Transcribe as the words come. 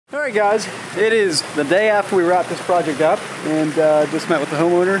Alright guys, it is the day after we wrapped this project up, and just met with the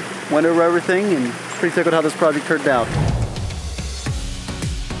homeowner, went over everything, and pretty tickled how this project turned out.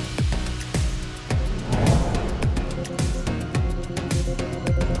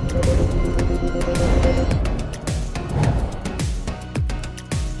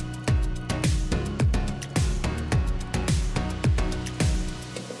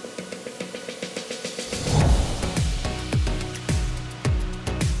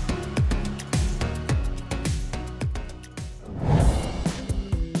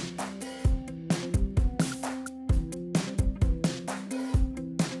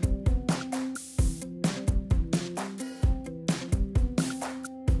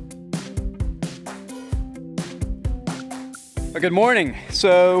 Good morning.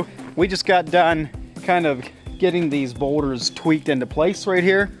 So we just got done kind of getting these boulders tweaked into place right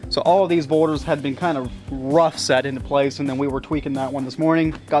here. So all of these boulders had been kind of rough set into place, and then we were tweaking that one this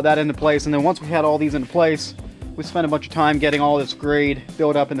morning, got that into place, and then once we had all these into place, we spent a bunch of time getting all this grade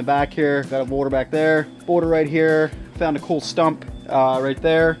built up in the back here. Got a boulder back there, boulder right here, found a cool stump right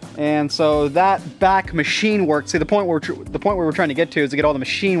there. And so that back machine work, see the point where we're trying to get to is to get all the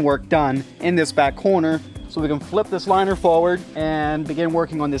machine work done in this back corner, so we can flip this liner forward and begin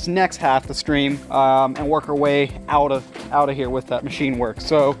working on this next half of the stream and work our way out of here with that machine work.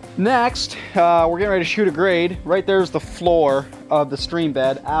 So next, we're getting ready to shoot a grade. Right there's the floor of the stream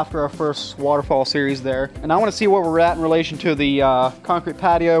bed after our first waterfall series there. And I want to see where we're at in relation to the concrete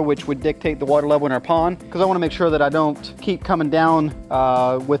patio, which would dictate the water level in our pond, because I want to make sure that I don't keep coming down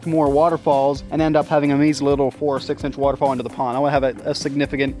with more waterfalls and end up having a measly little 4 or 6 inch waterfall into the pond. I want to have a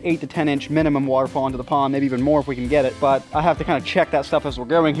significant 8 to 10 inch minimum waterfall into the pond, maybe even more if we can get it. But I have to kind of check that stuff as we're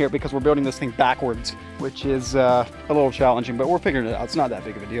going here, because we're building this thing backwards, which is a little challenging, but we're figuring it out. It's not that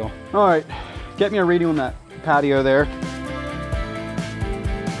big of a deal. All right, get me a reading on that patio there.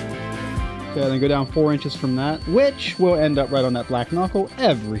 Okay, then go down 4 inches from that, which will end up right on that black knuckle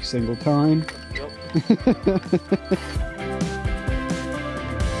every single time. Yep.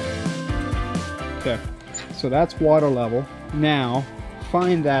 Okay, so that's water level. Now,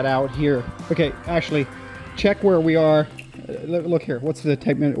 find that out here. Okay, actually, check where we are. Look here. What's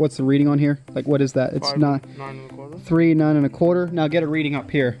the reading on here? Like, what is that? It's 9 1/4. 3 9 1/4. Now get a reading up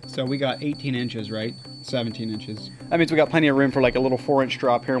here. So we got 18 inches, right? 17 inches. That means we got plenty of room for like a little 4 inch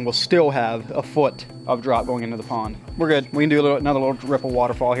drop here, and we'll still have a foot of drop going into the pond. We're good. We can do another little ripple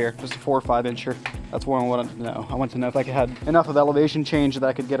waterfall here, just a 4 or 5 incher. That's what I wanted to know. I want to know if I had enough of elevation change that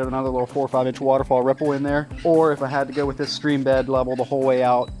I could get another little 4 or 5 inch waterfall ripple in there, or if I had to go with this stream bed level the whole way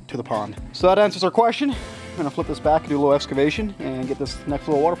out to the pond. So that answers our question. I'm gonna flip this back and do a little excavation and get this next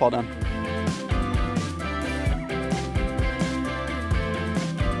little waterfall done.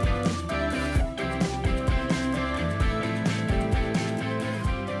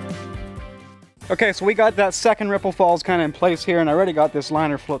 Okay, so we got that second ripple falls kind of in place here, and I already got this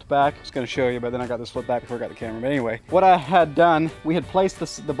liner flipped back. I was going to show you, but then I got this flipped back before I got the camera. But anyway, what I had done, we had placed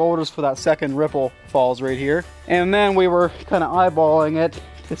the boulders for that second ripple falls right here, and then we were kind of eyeballing it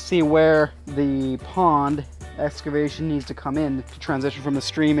to see where the pond excavation needs to come in to transition from the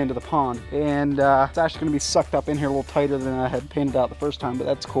stream into the pond. And it's actually going to be sucked up in here a little tighter than I had painted out the first time, but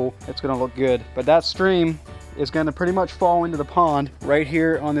that's cool. It's going to look good. But that stream is going to pretty much fall into the pond right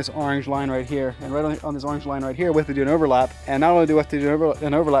here on this orange line right here, and right on this orange line right here we have to do an overlap. And not only do we have to do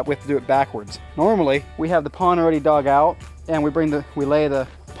an overlap, we have to do it backwards. Normally we have the pond already dug out, and we lay the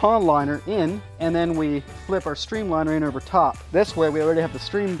pond liner in, and then we flip our stream liner in over top. This way we already have the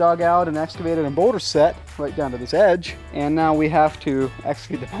stream dug out and excavated and boulder set right down to this edge, and now we have to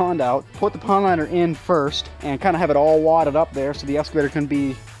excavate the pond out, put the pond liner in first, and kind of have it all wadded up there so the excavator can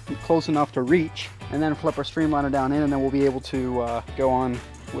be close enough to reach, and then flip our streamliner down in, and then we'll be able to go on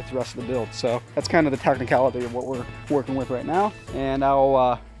with the rest of the build. So that's kind of the technicality of what we're working with right now, and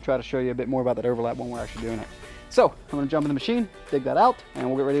I'll try to show you a bit more about that overlap when we're actually doing it. So I'm going to jump in the machine, dig that out, and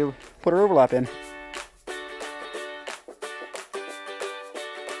we'll get ready to put our overlap in.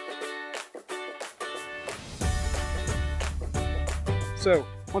 So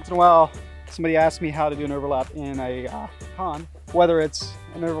once in a while somebody asks me how to do an overlap in a pond, whether it's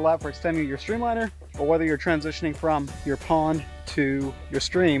an overlap for extending your streamliner or whether you're transitioning from your pond to your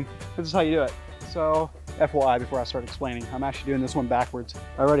stream. This is how you do it. So FYI, before I start explaining, I'm actually doing this one backwards.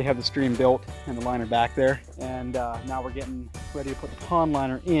 I already have the stream built and the liner back there, and now we're getting ready to put the pond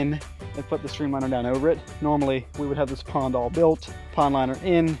liner in and put the stream liner down over it. Normally we would have this pond all built, pond liner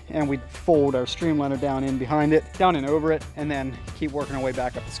in, and we'd fold our stream liner down in behind it, down and over it, and then keep working our way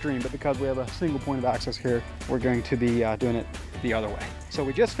back up the stream. But because we have a single point of access here, we're going to be doing it the other way. So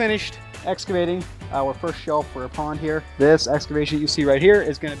we just finished excavating our first shelf for a pond here. This excavation you see right here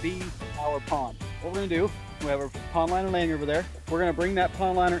is going to be our pond. What we're going to do, we have our pond liner laying over there. We're going to bring that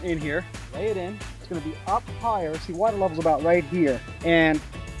pond liner in here, lay it in. It's going to be up higher. See, water level's about right here. And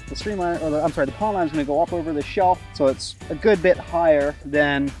the streamliner, or the pond liner is going to go up over the shelf, so it's a good bit higher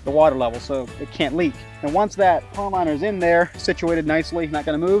than the water level, so it can't leak. And once that pond liner is in there, situated nicely, not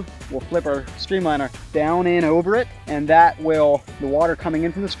going to move, we'll flip our streamliner down in over it, and that will, the water coming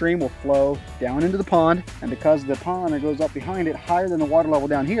in from the stream will flow down into the pond. And because the pond liner goes up behind it higher than the water level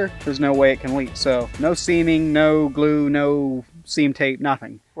down here, there's no way it can leak. So no seaming, no glue, no seam tape,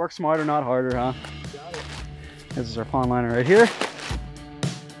 nothing. Work smarter, not harder, huh? Got it. This is our pond liner right here.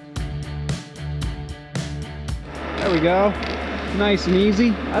 There we go. Nice and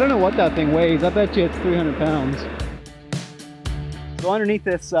easy. I don't know what that thing weighs. I bet you it's 300 pounds. So underneath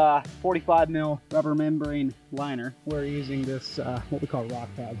this 45 mil rubber membrane liner, we're using this what we call rock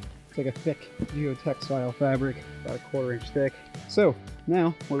pad. It's like a thick geotextile fabric, about a 1/4 inch thick. So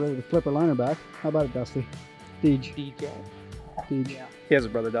now we're ready to flip our liner back. How about it, Dusty? Deej. Deej. Yeah. He has a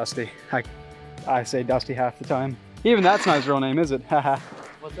brother, Dusty. I say Dusty half the time. Even that's not his real name, is it? Haha.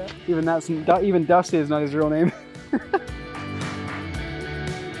 What's that? Even Dusty is not his real name.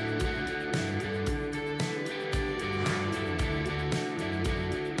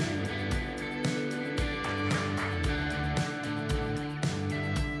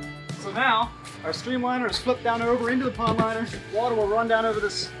 So now our stream liner is flipped down over into the pond liner. Water will run down over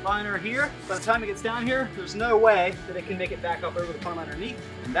this liner here. By the time it gets down here, there's no way that it can make it back up over the pond liner underneath.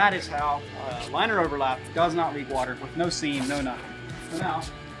 And that is how liner overlap does not leak water, with no seam, no nothing. So now,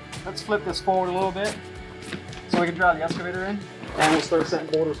 let's flip this forward a little bit so we can drive the excavator in, and we'll start setting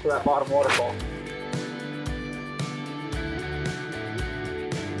boulders for that bottom waterfall.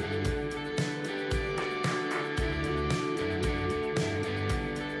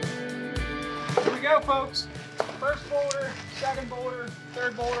 Here we go, folks. First boulder, second boulder,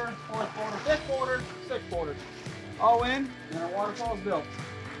 third boulder, fourth boulder, fifth boulder, sixth boulder. All in, and our waterfall's built.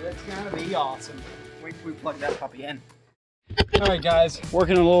 It's gonna be awesome. Wait till we plug that puppy in. All right, guys,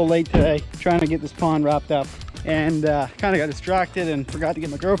 working a little late today, trying to get this pond wrapped up, and kind of got distracted and forgot to get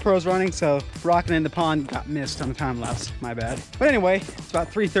my GoPros running, so rocking in the pond got missed on the time lapse. My bad. But anyway, it's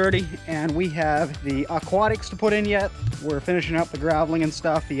about 3:30, and we have the aquatics to put in yet. We're finishing up the graveling and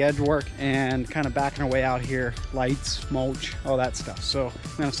stuff, the edge work, and kind of backing our way out here, lights, mulch, all that stuff. So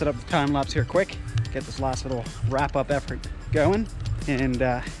I'm gonna set up the time lapse here quick, get this last little wrap up effort going, and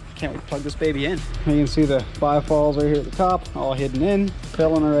can't wait to plug this baby in. You can see the biofalls right here at the top, all hidden in,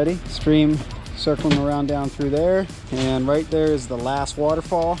 filling already. Stream circling around down through there, and right there is the last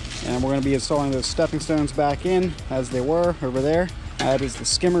waterfall, and we're going to be installing those stepping stones back in as they were over there. That is the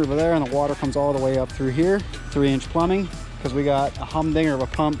skimmer over there, and the water comes all the way up through here. 3-inch plumbing, because we got a humdinger of a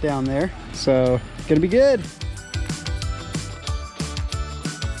pump down there, so it's gonna be good.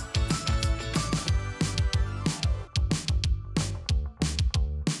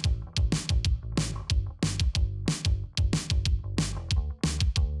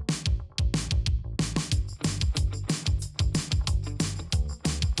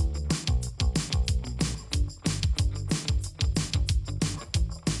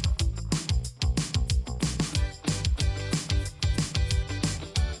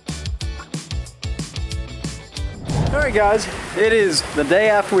 Alright guys, it is the day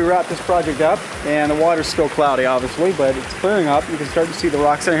after we wrap this project up, and the water's still cloudy obviously, but it's clearing up. You can start to see the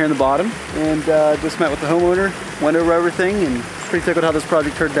rocks down here in the bottom, and just met with the homeowner, went over everything, and pretty tickled how this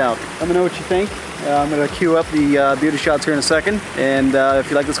project turned out. Let me know what you think. I'm going to queue up the beauty shots here in a second, and if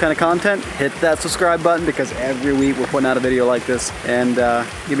you like this kind of content, hit that subscribe button, because every week we're putting out a video like this, and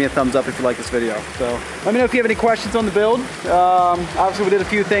give me a thumbs up if you like this video. So let me know if you have any questions on the build. Obviously we did a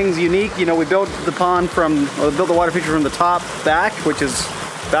few things unique. You know, we built the pond built the water feature from the top back, which is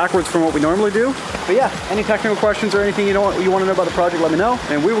backwards from what we normally do. But yeah, any technical questions or anything you want to know about the project, let me know,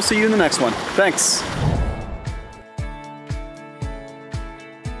 and we will see you in the next one. Thanks.